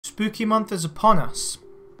Spooky month is upon us.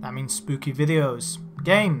 That means spooky videos,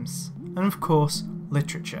 games, and of course,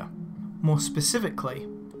 literature. More specifically,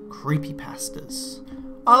 creepypastas.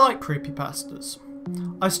 I like creepypastas.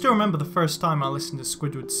 I still remember the first time I listened to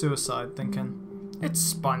Squidward's Suicide thinking,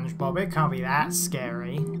 it's SpongeBob, it can't be that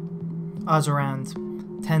scary. I was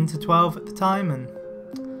around 10 to 12 at the time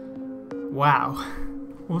and wow.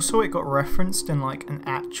 Also, it got referenced in like an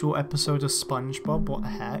actual episode of SpongeBob, what the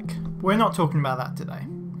heck. We're not talking about that today.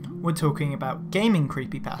 We're talking about gaming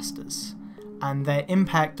creepypastas and their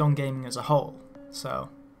impact on gaming as a whole. So,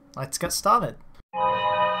 let's get started.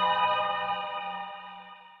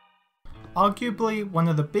 Arguably, one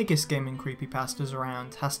of the biggest gaming creepypastas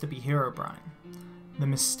around has to be Herobrine, the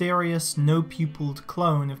mysterious, no-pupilled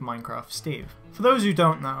clone of Minecraft Steve. For those who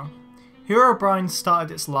don't know, Herobrine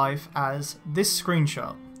started its life as this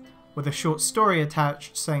screenshot, with a short story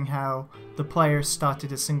attached saying how the player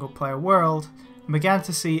started a single-player world and began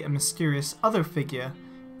to see a mysterious other figure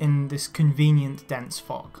in this convenient dense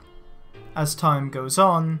fog. As time goes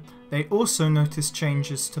on, they also noticed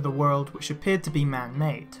changes to the world which appeared to be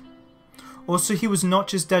man-made. Also, he was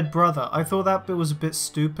Notch's dead brother. I thought that bit was a bit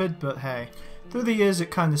stupid, but hey. Through the years it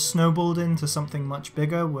kind of snowballed into something much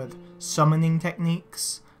bigger with summoning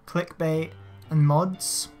techniques, clickbait, and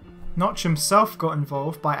mods. Notch himself got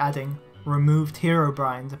involved by adding removed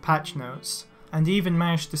Herobrine to patch notes, and even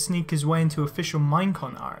managed to sneak his way into official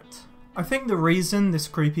Minecon art. I think the reason this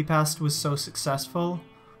creepypasta was so successful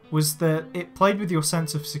was that it played with your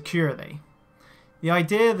sense of security. The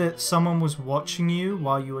idea that someone was watching you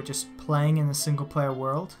while you were just playing in a single player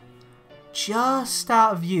world, just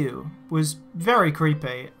out of view, was very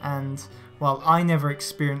creepy, and while I never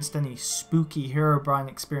experienced any spooky Herobrine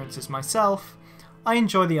experiences myself, I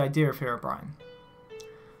enjoy the idea of Herobrine.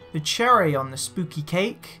 The cherry on the spooky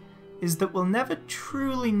cake is that we'll never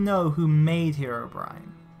truly know who made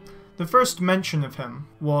Herobrine. The first mention of him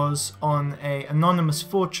was on an anonymous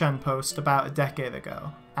 4chan post about a decade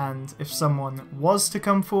ago, and if someone was to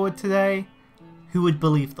come forward today, who would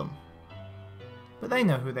believe them? But they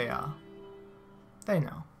know who they are. They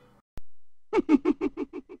know.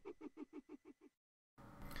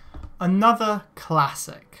 Another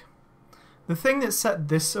classic. The thing that set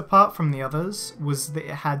this apart from the others was that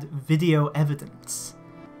it had video evidence.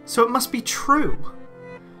 So it must be true!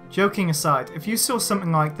 Joking aside, if you saw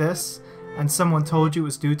something like this, and someone told you it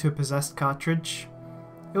was due to a possessed cartridge,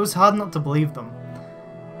 it was hard not to believe them.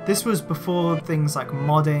 This was before things like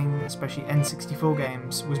modding, especially N64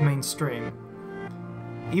 games, was mainstream.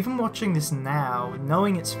 Even watching this now,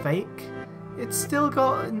 knowing it's fake, it's still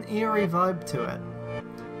got an eerie vibe to it.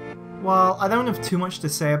 While I don't have too much to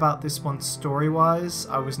say about this one story-wise,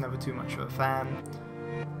 I was never too much of a fan,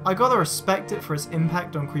 I gotta respect it for its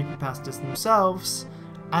impact on creepypastas themselves,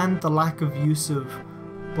 and the lack of use of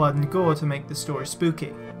blood and gore to make the story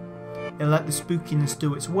spooky. It let the spookiness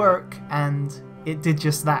do its work, and it did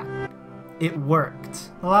just that. It worked.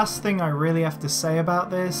 The last thing I really have to say about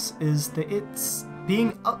this is that it's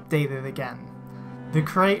being updated again. The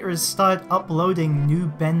creators started uploading new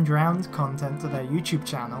Ben Drowned content to their YouTube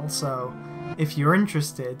channel, so if you're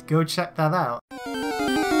interested, go check that out.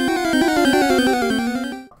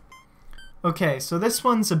 Okay, so this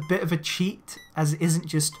one's a bit of a cheat, as it isn't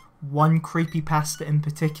just one creepypasta in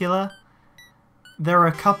particular. There are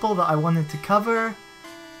a couple that I wanted to cover,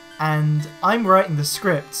 and I'm writing the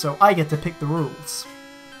script, so I get to pick the rules.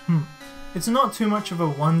 It's not too much of a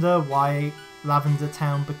wonder why Lavender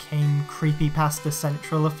Town became creepypasta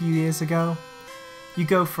central a few years ago. You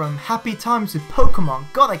go from happy times with Pokemon,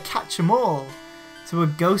 gotta catch 'em all, to a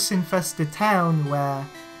ghost-infested town where,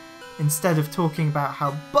 instead of talking about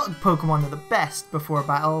how bug Pokemon are the best before a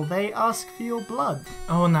battle, they ask for your blood.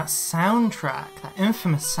 Oh, and that soundtrack, that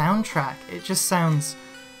infamous soundtrack, it just sounds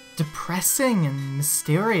depressing and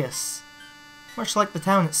mysterious, much like the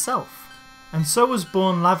town itself. And so was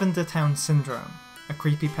born Lavender Town Syndrome, a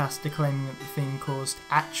creepypasta claiming that the theme caused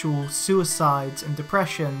actual suicides and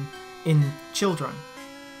depression in children.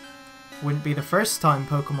 Wouldn't be the first time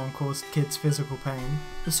Pokemon caused kids physical pain.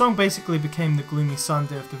 The song basically became the gloomy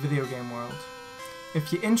Sunday of the video game world.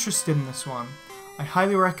 If you're interested in this one, I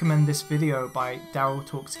highly recommend this video by Daryl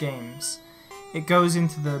Talks Games. It goes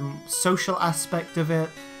into the social aspect of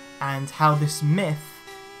it and how this myth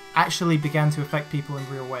actually began to affect people in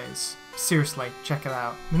real ways. Seriously, check it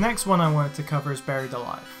out. The next one I wanted to cover is Buried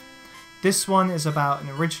Alive. This one is about an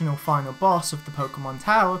original final boss of the Pokemon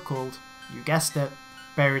Tower called, you guessed it,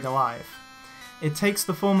 Buried Alive. It takes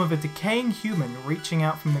the form of a decaying human reaching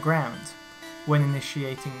out from the ground. When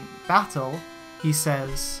initiating battle, he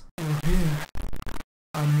says, "Oh dear,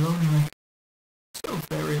 I'm lonely, so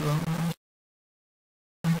very lonely.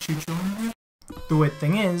 I choo-choo. The weird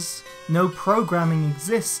thing is, no programming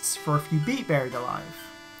exists for if you beat Buried Alive.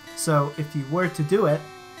 So if you were to do it,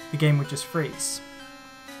 the game would just freeze.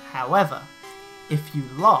 However, if you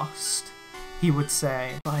lost, he would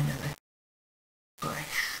say, "Finally."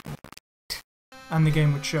 And the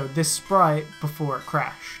game would show this sprite before it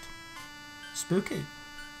crashed. Spooky.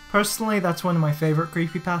 Personally, that's one of my favourite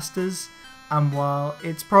creepypastas, and while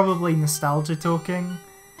it's probably nostalgia talking,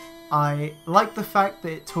 I like the fact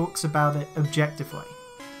that it talks about it objectively.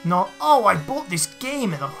 Not, "Oh, I bought this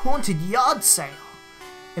game at a haunted yard sale."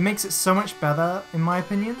 It makes it so much better, in my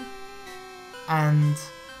opinion. And,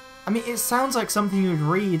 I mean, it sounds like something you would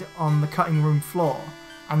read on the cutting room floor.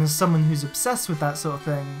 And as someone who's obsessed with that sort of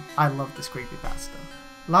thing, I love this creepypasta.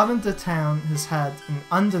 Lavender Town has had an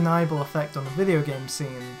undeniable effect on the video game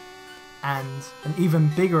scene, and an even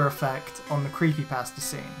bigger effect on the creepypasta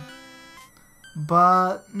scene.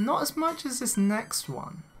 But not as much as this next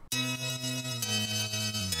one.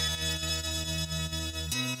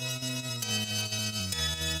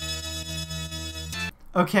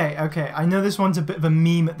 Okay, I know this one's a bit of a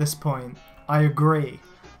meme at this point, I agree.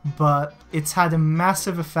 But it's had a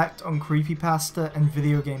massive effect on creepypasta and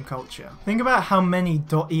video game culture. Think about how many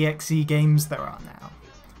 .exe games there are now.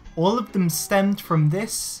 All of them stemmed from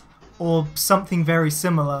this, or something very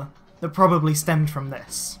similar that probably stemmed from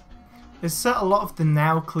this. There's set a lot of the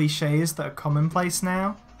now cliches that are commonplace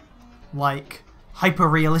now, like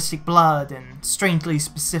hyper-realistic blood and strangely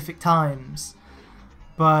specific times,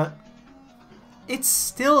 but it's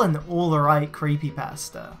still an alright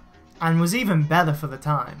creepypasta. And was even better for the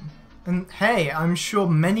time. And hey, I'm sure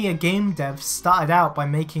many a game dev started out by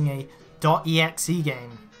making a .exe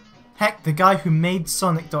game. Heck, the guy who made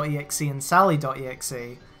sonic.exe and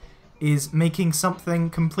sally.exe is making something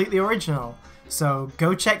completely original, so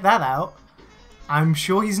go check that out. I'm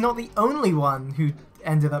sure he's not the only one who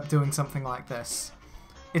ended up doing something like this.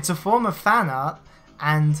 It's a form of fan art,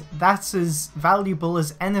 and that's as valuable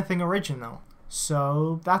as anything original.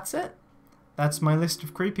 So that's it. That's my list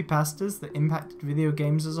of creepypastas that impacted video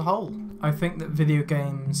games as a whole. I think that video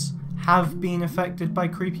games have been affected by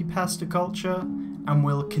creepypasta culture and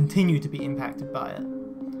will continue to be impacted by it.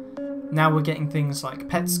 Now we're getting things like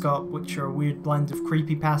Petscop, which are a weird blend of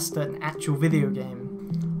creepypasta and actual video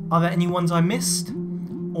game. Are there any ones I missed?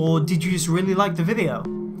 Or did you just really like the video?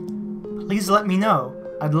 Please let me know.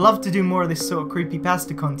 I'd love to do more of this sort of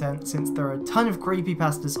creepypasta content since there are a ton of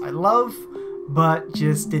creepypastas I love, but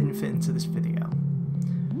just didn't fit into this video.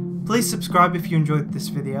 Please subscribe if you enjoyed this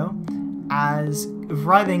video. As of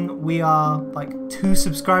writing, we are like 2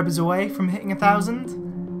 subscribers away from hitting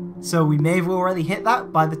 1,000, so we may have already hit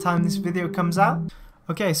that by the time this video comes out.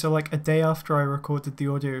 Okay, so like a day after I recorded the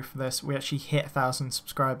audio for this, we actually hit 1,000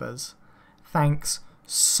 subscribers. Thanks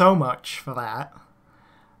so much for that.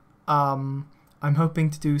 I'm hoping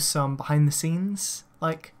to do some behind the scenes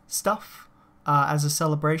like stuff as a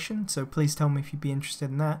celebration, so please tell me if you'd be interested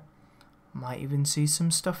in that. Might even see some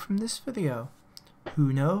stuff from this video.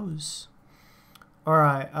 Who knows?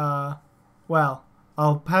 Alright, well,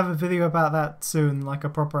 I'll have a video about that soon, like a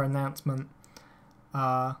proper announcement.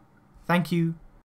 Thank you